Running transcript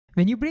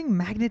When you bring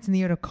magnets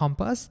near a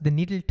compass, the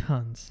needle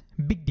turns.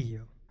 Big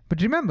deal.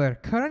 But remember,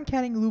 current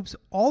carrying loops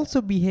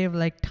also behave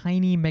like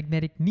tiny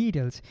magnetic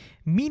needles,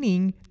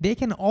 meaning they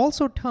can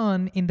also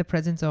turn in the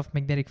presence of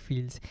magnetic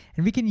fields.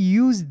 And we can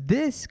use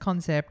this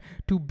concept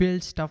to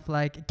build stuff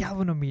like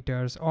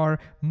galvanometers or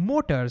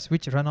motors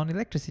which run on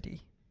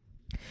electricity.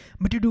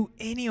 But to do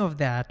any of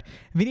that,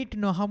 we need to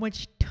know how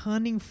much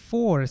turning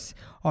force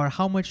or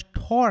how much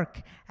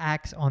torque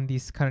acts on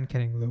this current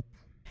carrying loop.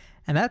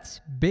 And that's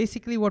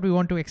basically what we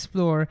want to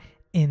explore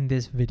in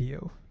this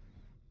video.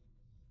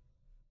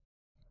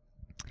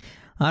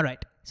 All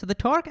right, so the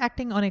torque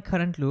acting on a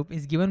current loop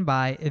is given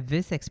by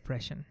this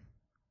expression.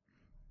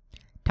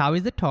 Tau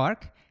is the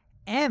torque,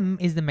 m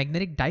is the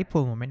magnetic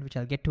dipole moment, which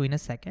I'll get to in a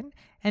second,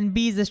 and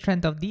b is the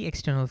strength of the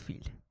external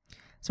field.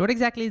 So what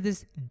exactly is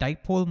this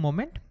dipole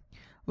moment?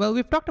 Well,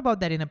 we've talked about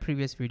that in a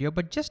previous video,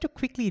 but just to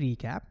quickly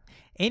recap,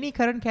 any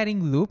current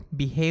carrying loop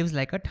behaves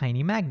like a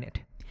tiny magnet.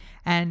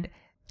 And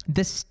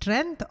the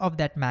strength of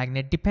that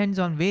magnet depends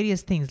on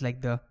various things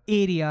like the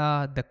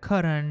area, the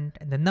current,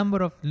 and the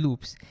number of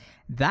loops.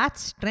 That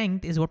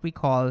strength is what we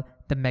call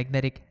the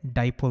magnetic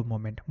dipole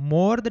moment.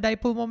 More the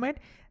dipole moment,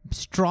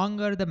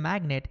 stronger the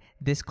magnet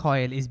this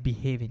coil is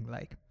behaving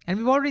like. And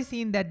we've already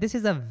seen that this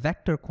is a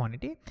vector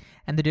quantity,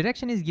 and the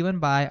direction is given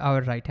by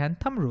our right-hand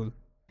thumb rule.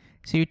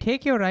 So you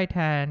take your right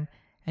hand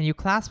and you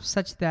clasp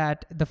such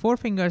that the four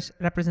fingers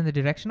represent the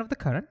direction of the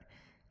current.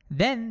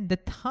 Then the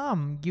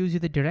thumb gives you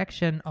the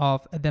direction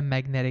of the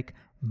magnetic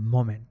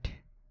moment.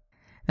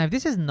 Now, if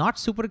this is not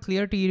super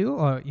clear to you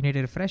or you need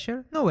a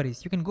refresher, no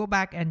worries. You can go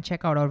back and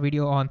check out our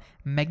video on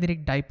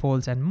magnetic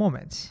dipoles and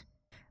moments.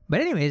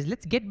 But anyways,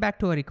 let's get back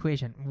to our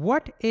equation.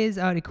 What is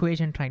our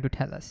equation trying to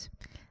tell us?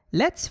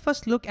 Let's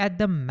first look at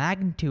the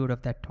magnitude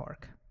of that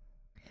torque,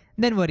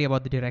 then worry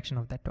about the direction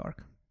of that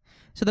torque.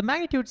 So the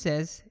magnitude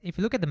says, if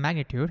you look at the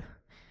magnitude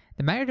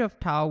of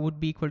tau would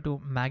be equal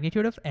to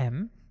magnitude of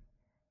m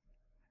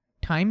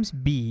times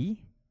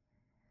b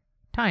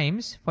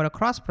times, for a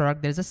cross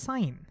product, there's a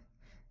sign.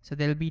 So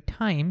there'll be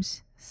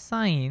times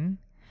sine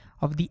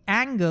of the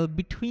angle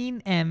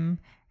between m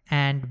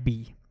and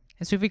b.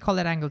 And so if we call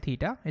that angle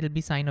theta, it'll be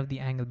sine of the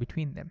angle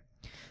between them.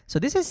 So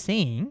this is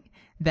saying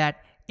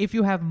that if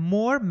you have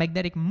more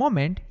magnetic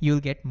moment, you'll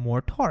get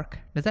more torque.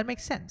 Does that make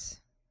sense?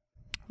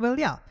 Well,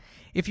 yeah.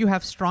 If you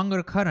have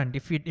stronger current,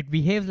 if it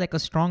behaves like a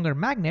stronger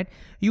magnet,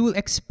 you will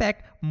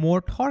expect more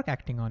torque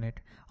acting on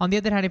it. On the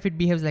other hand, if it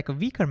behaves like a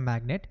weaker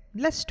magnet,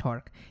 less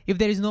torque. If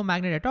there is no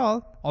magnet at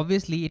all,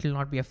 obviously it will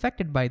not be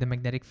affected by the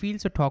magnetic field,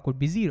 so torque would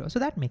be zero. So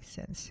that makes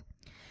sense.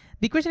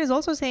 The equation is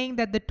also saying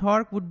that the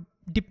torque would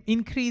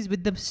increase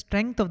with the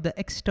strength of the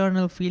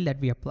external field that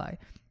we apply.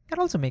 That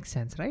also makes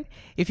sense, right?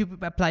 If you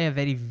apply a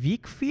very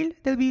weak field,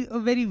 there'll be a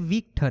very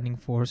weak turning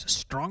force. A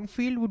strong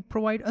field would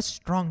provide a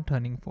strong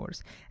turning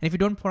force. And if you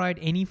don't provide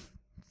any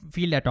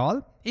field at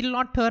all, it'll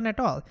not turn at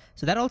all.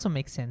 So that also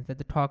makes sense that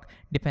the torque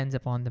depends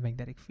upon the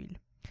magnetic field.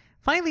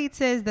 Finally, it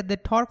says that the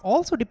torque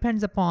also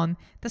depends upon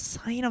the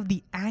sign of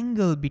the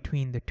angle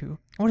between the two.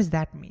 What does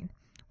that mean?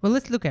 Well,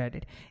 let's look at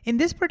it. In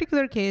this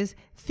particular case,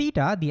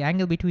 theta, the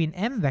angle between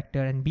m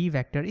vector and b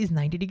vector, is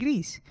 90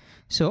 degrees.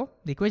 So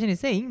the equation is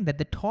saying that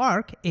the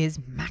torque is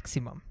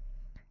maximum.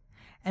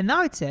 And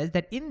now it says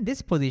that in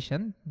this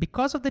position,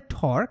 because of the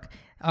torque,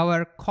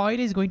 our coil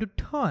is going to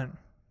turn.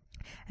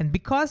 And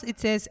because it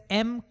says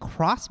m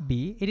cross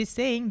b, it is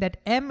saying that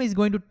m is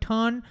going to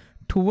turn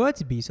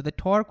towards b. So the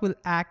torque will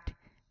act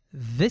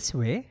this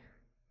way.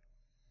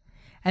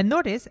 And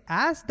notice,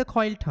 as the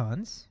coil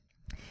turns,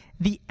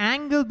 the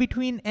angle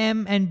between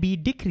m and b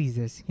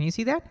decreases. Can you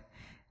see that?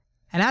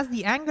 And as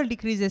the angle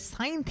decreases,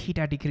 sine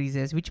theta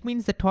decreases, which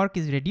means the torque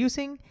is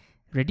reducing.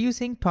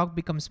 Torque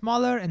becomes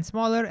smaller and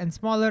smaller and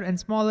smaller and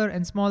smaller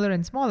and smaller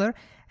and smaller.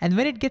 And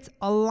when it gets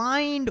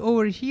aligned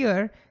over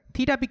here,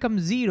 theta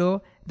becomes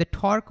zero, the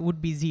torque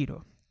would be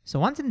zero. So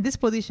once in this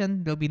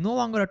position, there'll be no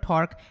longer a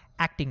torque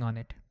acting on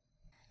it.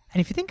 And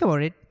if you think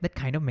about it, that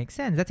kind of makes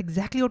sense. That's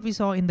exactly what we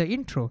saw in the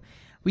intro.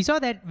 We saw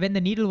that when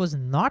the needle was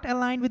not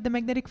aligned with the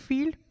magnetic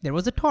field, there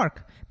was a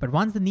torque. But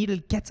once the needle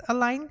gets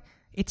aligned,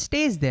 it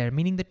stays there,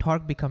 meaning the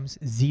torque becomes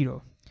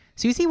zero.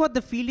 So you see what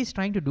the field is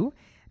trying to do?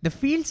 The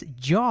field's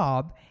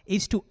job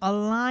is to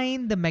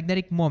align the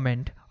magnetic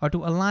moment or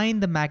to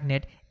align the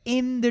magnet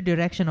in the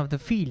direction of the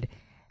field.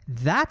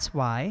 That's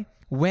why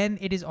when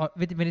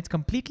it's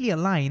completely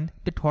aligned,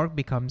 the torque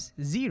becomes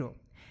zero.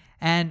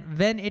 And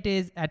when it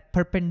is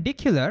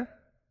perpendicular,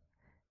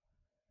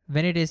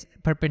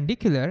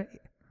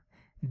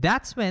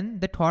 that's when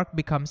the torque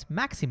becomes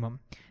maximum,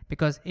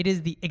 because it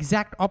is the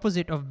exact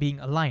opposite of being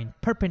aligned,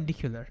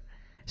 perpendicular.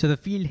 So the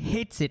field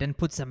hates it and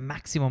puts a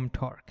maximum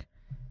torque.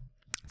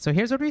 So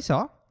here's what we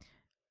saw.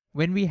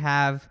 When we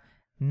have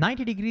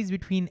 90 degrees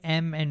between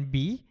m and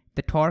b,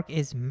 the torque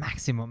is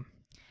maximum.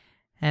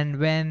 And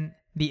when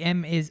the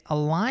m is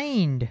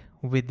aligned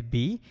with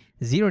b,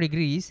 0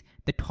 degrees,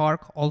 the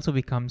torque also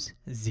becomes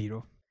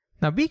zero.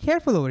 Now be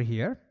careful over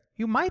here.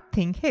 You might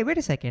think, hey, wait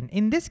a second.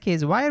 In this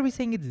case, why are we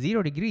saying it's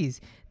 0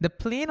 degrees? The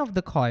plane of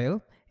the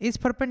coil is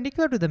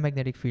perpendicular to the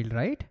magnetic field,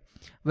 right?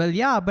 Well,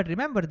 yeah, but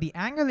remember, the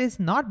angle is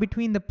not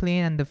between the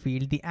plane and the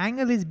field. The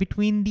angle is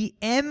between the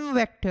m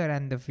vector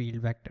and the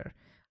field vector.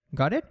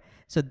 Got it?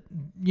 So,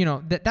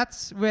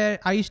 that's where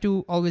I used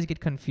to always get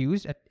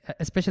confused,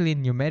 especially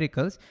in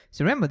numericals.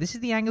 So remember, this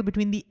is the angle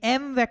between the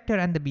m vector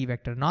and the b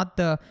vector, not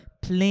the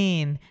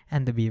plane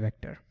and the b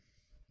vector.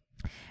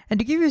 And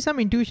to give you some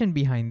intuition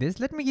behind this,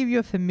 let me give you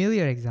a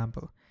familiar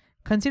example.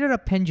 Consider a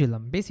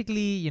pendulum.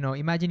 Basically,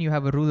 imagine you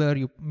have a ruler,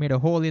 you made a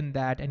hole in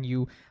that and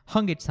you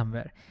hung it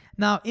somewhere.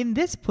 Now, in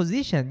this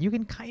position, you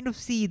can kind of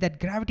see that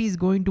gravity is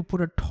going to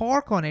put a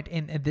torque on it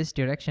in this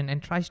direction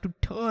and tries to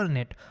turn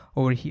it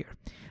over here.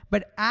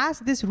 But as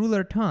this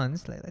ruler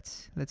turns,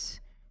 let's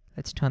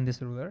turn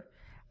this ruler.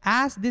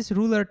 As this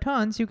ruler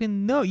turns, you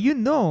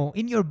know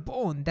in your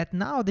bone that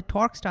now the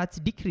torque starts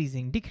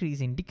decreasing.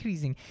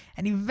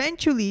 And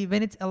eventually,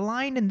 when it's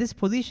aligned in this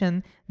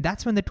position,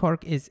 that's when the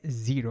torque is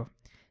 0.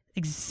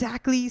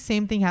 Exactly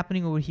same thing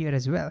happening over here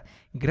as well.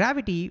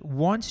 Gravity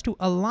wants to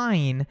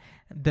align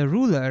the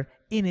ruler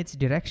in its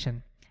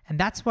direction. And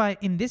that's why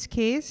in this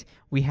case,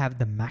 we have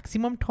the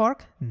maximum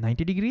torque,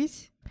 90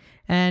 degrees.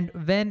 And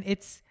when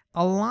it's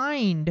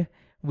aligned,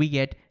 we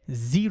get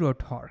 0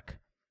 torque.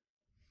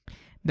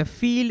 The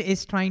field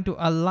is trying to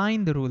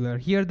align the ruler.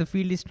 Here, the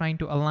field is trying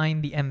to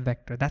align the m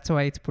vector. That's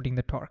why it's putting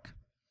the torque.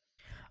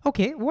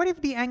 Okay, what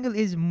if the angle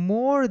is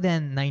more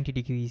than 90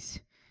 degrees?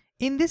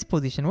 In this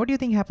position, what do you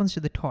think happens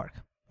to the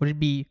torque? Would it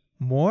be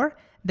more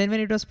than when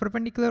it was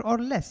perpendicular or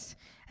less?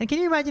 And can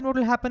you imagine what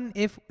will happen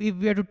if we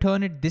were to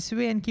turn it this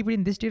way and keep it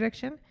in this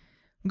direction?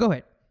 Go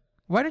ahead.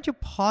 Why don't you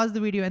pause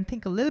the video and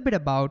think a little bit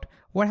about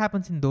what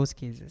happens in those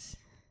cases?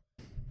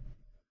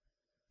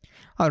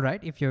 All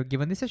right, if you're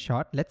given this a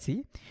shot, let's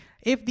see.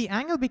 If the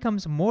angle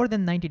becomes more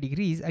than 90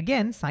 degrees,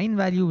 again, sine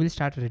value will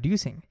start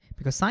reducing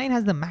because sine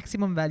has the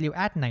maximum value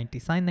at 90.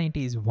 Sine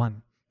 90 is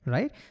 1,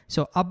 right?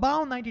 So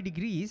above 90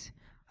 degrees,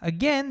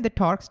 again, the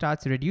torque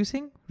starts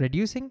reducing. And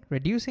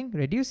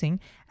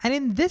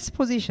in this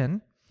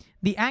position,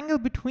 the angle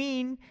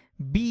between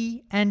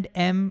B and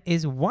M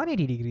is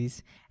 180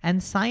 degrees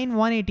and sine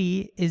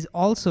 180 is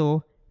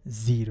also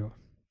 0.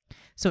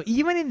 So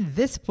even in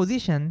this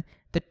position,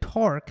 the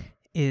torque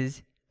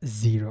is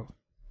 0.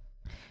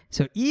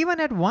 So even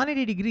at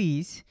 180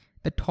 degrees,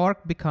 the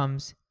torque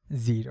becomes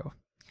 0.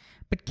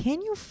 But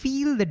can you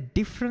feel the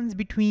difference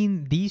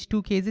between these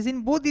two cases?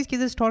 In both these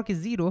cases, torque is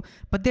 0,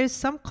 but there's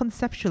some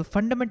conceptual,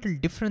 fundamental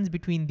difference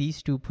between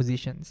these two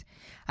positions.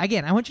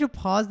 Again, I want you to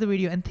pause the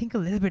video and think a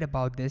little bit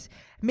about this.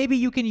 Maybe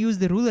you can use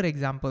the ruler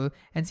example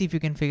and see if you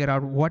can figure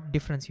out what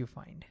difference you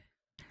find.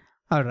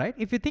 All right,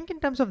 if you think in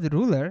terms of the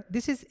ruler,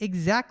 this is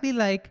exactly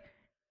like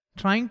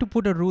trying to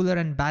put a ruler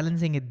and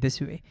balancing it this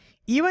way.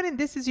 Even in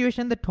this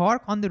situation, the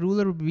torque on the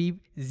ruler would be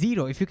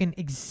 0. If you can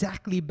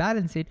exactly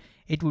balance it,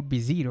 it would be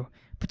 0.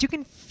 But you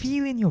can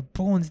feel in your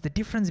bones the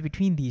difference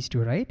between these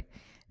two, right?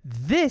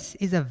 This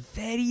is a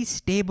very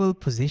stable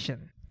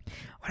position.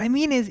 What I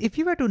mean is, if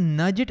you were to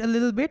nudge it a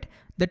little bit,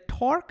 the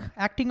torque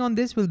acting on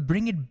this will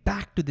bring it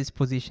back to this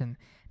position.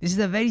 This is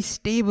a very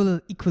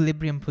stable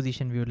equilibrium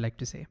position, we would like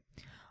to say.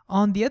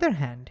 On the other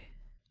hand,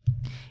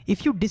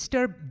 if you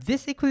disturb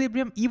this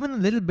equilibrium even a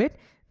little bit,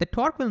 the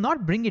torque will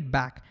not bring it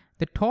back.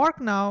 The torque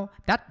now,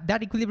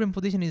 that equilibrium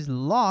position is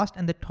lost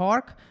and the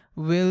torque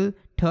will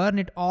turn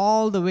it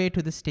all the way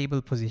to the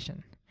stable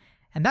position.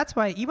 And that's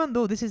why even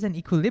though this is an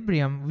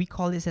equilibrium, we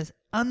call this as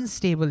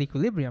unstable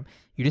equilibrium.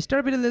 You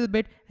disturb it a little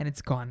bit and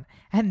it's gone.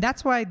 And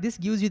that's why this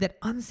gives you that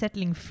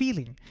unsettling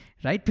feeling,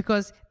 right?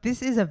 Because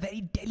this is a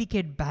very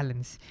delicate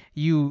balance.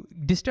 You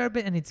disturb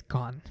it and it's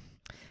gone.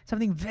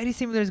 Something very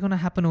similar is going to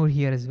happen over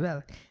here as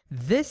well.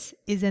 This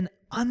is an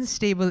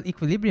unstable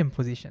equilibrium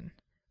position.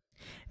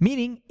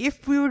 Meaning,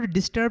 if we were to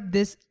disturb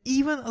this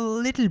even a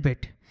little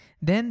bit,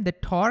 then the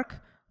torque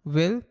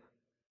will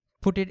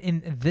put it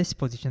in this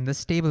position, the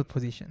stable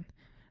position.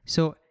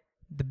 So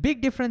the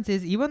big difference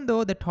is, even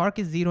though the torque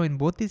is 0 in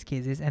both these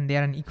cases and they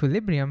are in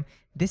equilibrium,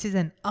 this is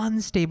an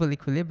unstable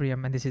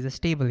equilibrium and this is a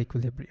stable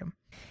equilibrium.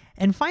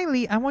 And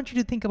finally, I want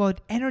you to think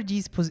about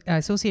energies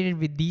associated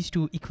with these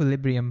two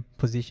equilibrium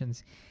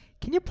positions.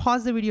 Can you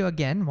pause the video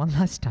again one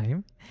last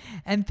time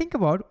and think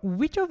about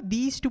which of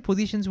these two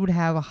positions would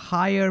have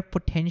higher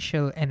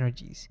potential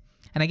energies?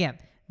 And again,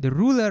 the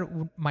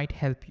ruler might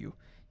help you.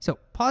 So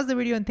pause the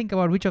video and think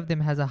about which of them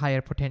has a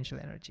higher potential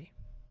energy.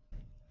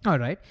 All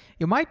right,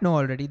 you might know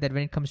already that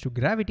when it comes to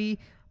gravity,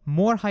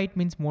 more height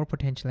means more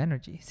potential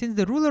energy. Since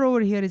the ruler over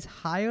here is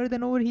higher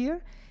than over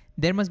here,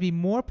 there must be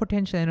more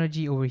potential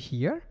energy over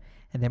here,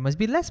 and there must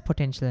be less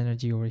potential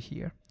energy over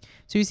here.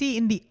 So you see,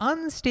 in the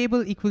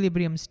unstable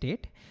equilibrium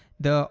state,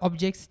 the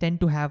objects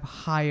tend to have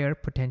higher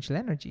potential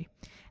energy.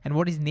 And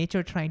what is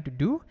nature trying to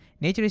do?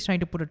 Nature is trying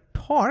to put a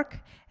torque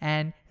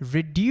and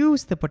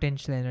reduce the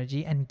potential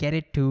energy and get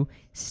it to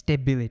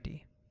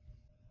stability.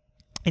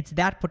 It's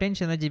that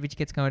potential energy which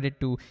gets converted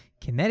to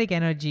kinetic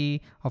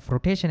energy of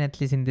rotation,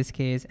 at least in this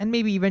case, and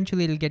maybe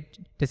eventually it'll get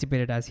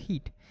dissipated as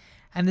heat.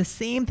 And the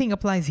same thing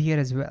applies here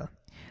as well.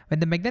 When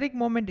the magnetic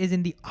moment is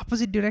in the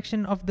opposite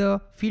direction of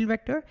the field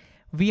vector,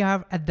 we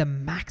are at the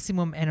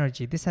maximum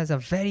energy. This has a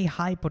very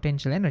high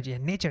potential energy,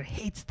 and nature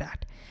hates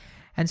that.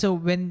 And so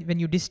when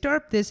you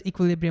disturb this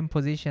equilibrium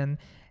position,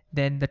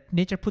 then the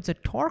nature puts a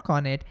torque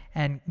on it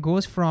and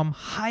goes from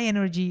high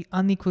energy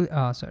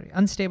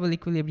unstable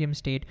equilibrium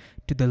state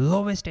to the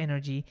lowest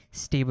energy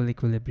stable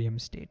equilibrium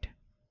state.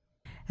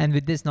 And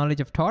with this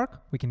knowledge of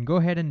torque, we can go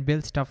ahead and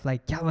build stuff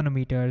like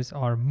galvanometers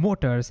or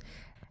motors.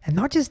 And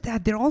not just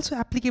that, they're also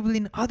applicable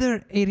in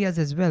other areas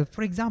as well.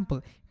 For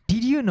example,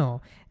 did you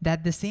know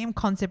that the same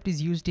concept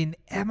is used in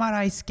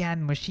MRI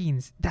scan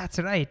machines? That's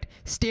right.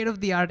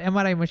 State-of-the-art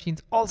MRI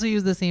machines also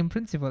use the same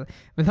principle.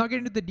 We'll not get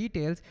into the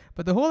details,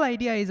 but the whole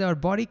idea is our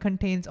body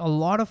contains a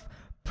lot of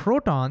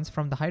protons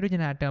from the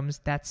hydrogen atoms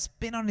that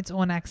spin on its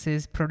own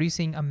axis,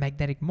 producing a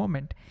magnetic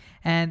moment.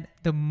 And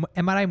the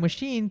MRI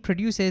machine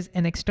produces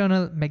an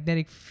external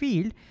magnetic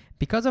field,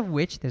 because of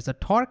which there's a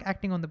torque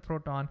acting on the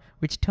proton,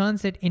 which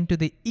turns it into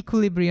the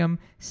equilibrium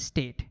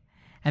state.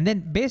 And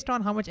then based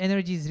on how much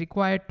energy is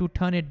required to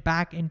turn it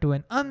back into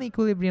an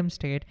unequilibrium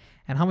state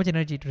and how much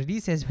energy it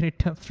releases when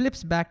it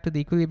flips back to the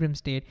equilibrium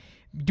state,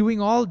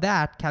 doing all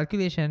that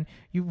calculation,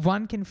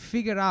 one can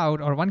figure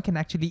out, or one can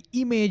actually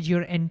image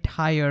your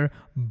entire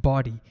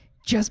body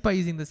just by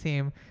using the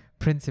same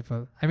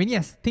principle. I mean,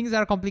 yes, things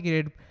are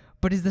complicated,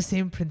 but it's the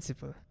same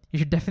principle. You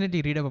should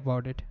definitely read up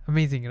about it.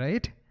 Amazing,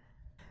 right?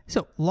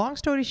 So long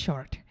story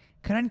short,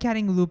 current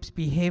carrying loops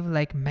behave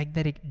like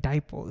magnetic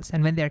dipoles,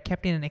 and when they are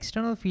kept in an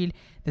external field,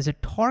 there's a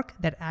torque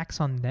that acts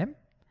on them,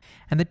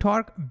 and the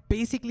torque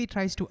basically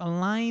tries to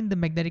align the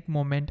magnetic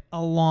moment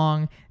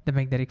along the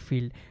magnetic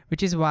field,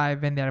 which is why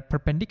when they are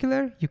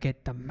perpendicular, you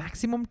get the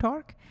maximum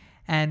torque,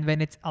 and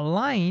when it's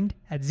aligned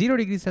at 0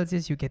 degrees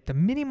Celsius, you get the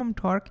minimum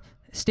torque,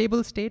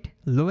 stable state,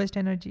 lowest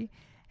energy,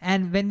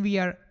 and when we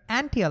are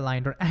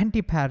anti-aligned or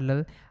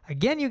anti-parallel,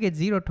 again you get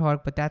 0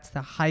 torque, but that's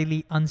the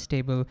highly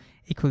unstable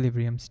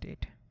equilibrium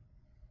state.